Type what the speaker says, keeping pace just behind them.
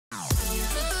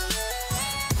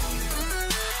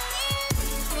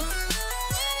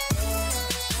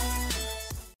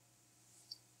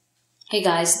Hey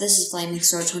guys, this is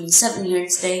Firelizardrobotkiller11 here.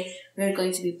 Today we are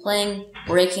going to be playing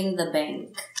Breaking the Bank.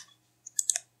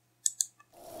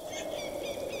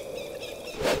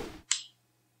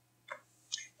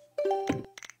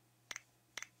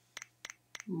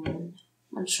 I'm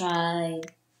gonna try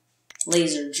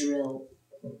laser drill.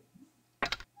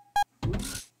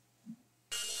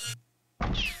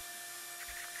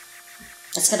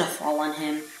 That's gonna fall on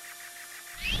him.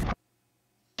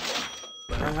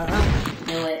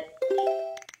 Knew it.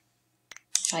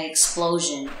 Try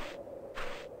explosion.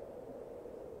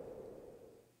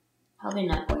 Probably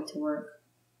not going to work.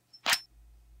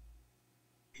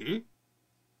 It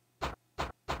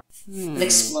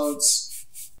explodes.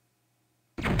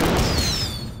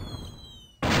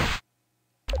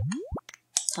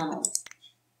 Tunnel.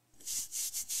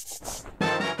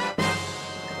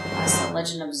 That's the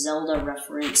Legend of Zelda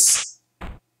reference.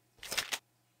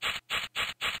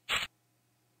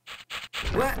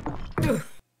 What?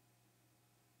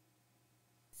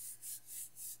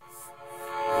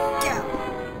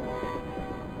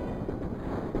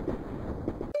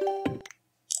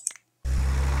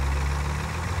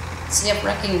 See if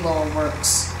Wrecking Ball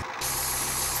works.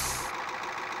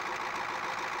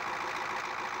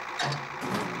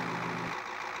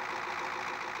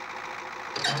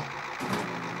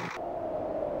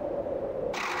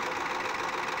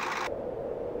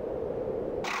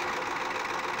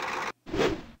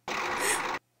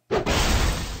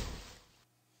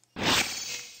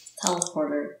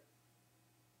 Teleporter.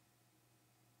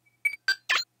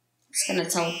 Just gonna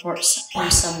teleport him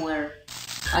somewhere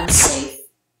unsafe.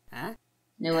 Huh?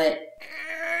 Knew it.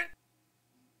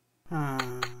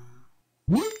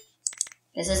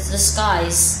 Guess it's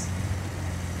disguise.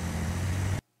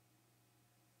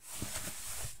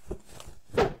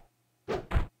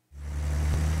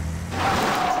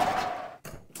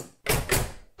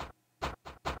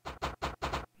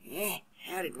 Yeah,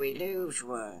 how did we lose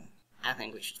one? I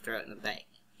think we should throw it in the bank,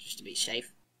 just to be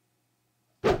safe.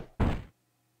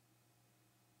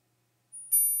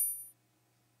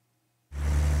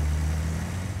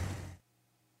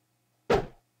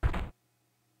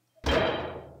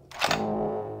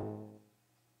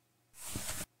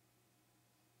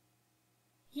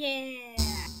 Yeah!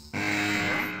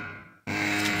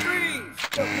 Freeze!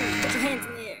 Don't move! Put your hands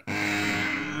in the air!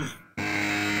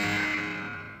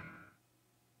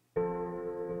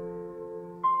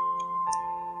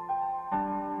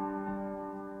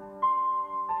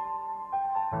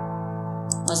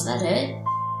 Was that it?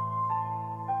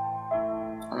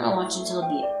 I'm gonna watch until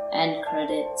the end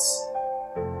credits.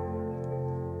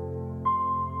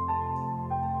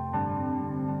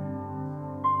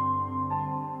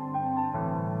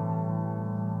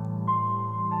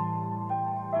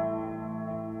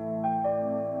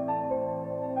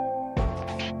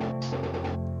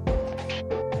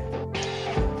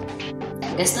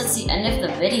 I guess that's the end of the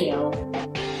video.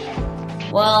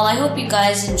 Well, I hope you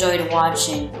guys enjoyed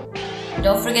watching.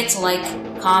 Don't forget to like,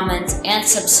 comment, and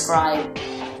subscribe.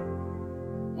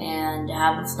 And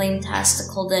have a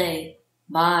flametastical day.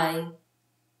 Bye.